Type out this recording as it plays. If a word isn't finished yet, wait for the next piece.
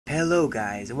Hello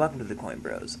guys and welcome to the Coin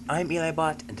Bros. I'm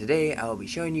Eli-BOT and today I will be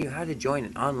showing you how to join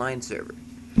an online server.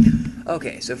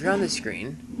 Okay, so if you're on the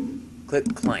screen,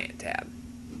 click Client tab.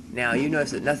 Now you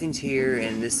notice that nothing's here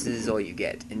and this is all you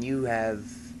get and you have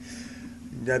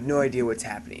no idea what's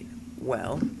happening.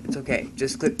 Well, it's okay.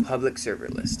 Just click Public Server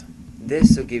List.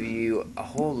 This will give you a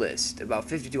whole list, about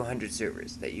 50 to 100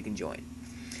 servers that you can join.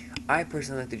 I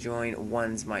personally like to join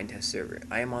one's Minetest server.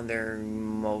 I am on there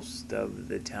most of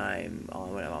the time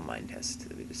when I'm on Minetest.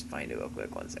 Let me just find it real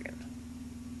quick, 1 second.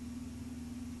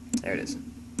 There it is.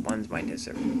 One's Minetest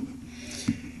server.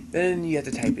 Then you have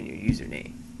to type in your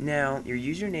username. Now, your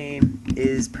username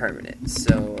is permanent.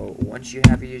 So, once you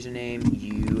have your username,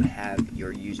 you have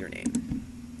your username.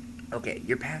 Okay,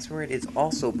 your password is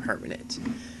also permanent.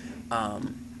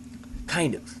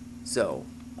 Kind of. So,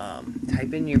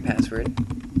 type in your password.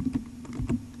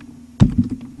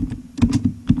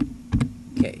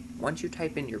 Okay, once you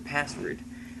type in your password,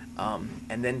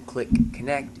 and then click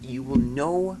connect, you will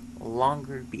no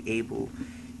longer be able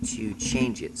to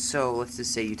change it. So let's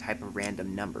just say you type a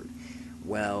random number.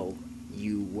 Well,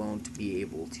 you won't be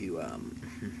able to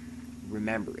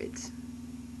remember it.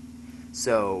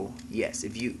 So yes,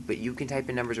 but you can type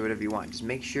in numbers or whatever you want. Just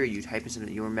make sure you type in something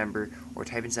that you remember, or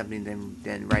type in something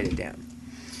then write it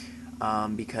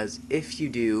down. Because if you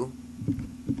do,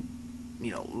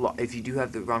 if you do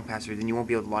have the wrong password, then you won't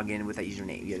be able to log in with that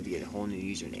username. You have to get a whole new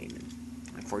username, and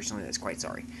unfortunately, that's quite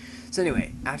sorry. So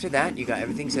anyway, after that, you got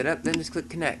everything set up. Then just click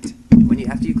connect.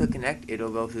 After you click connect,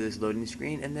 it'll go through this loading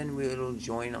screen, and then it'll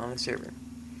join on the server.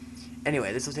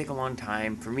 Anyway, this will take a long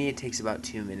time. For me, it takes about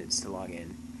 2 minutes to log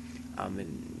in,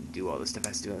 and do all the stuff it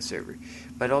has to do on the server.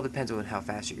 But it all depends on how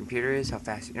fast your computer is, how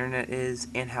fast your internet is,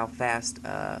 and how fast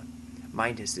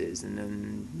Minetest is, and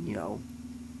then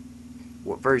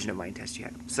what version of Minetest you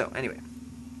have. So anyway,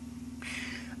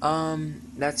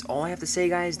 that's all I have to say,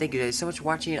 guys. Thank you guys so much for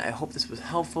watching. I hope this was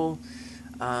helpful,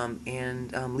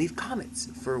 and leave comments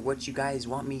for what you guys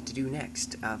want me to do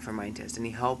next for Minetest.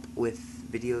 Any help with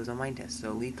videos on Minetest?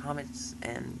 So leave comments,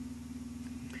 and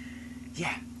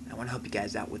yeah, I want to help you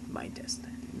guys out with Minetest,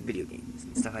 video games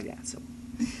and stuff like that. So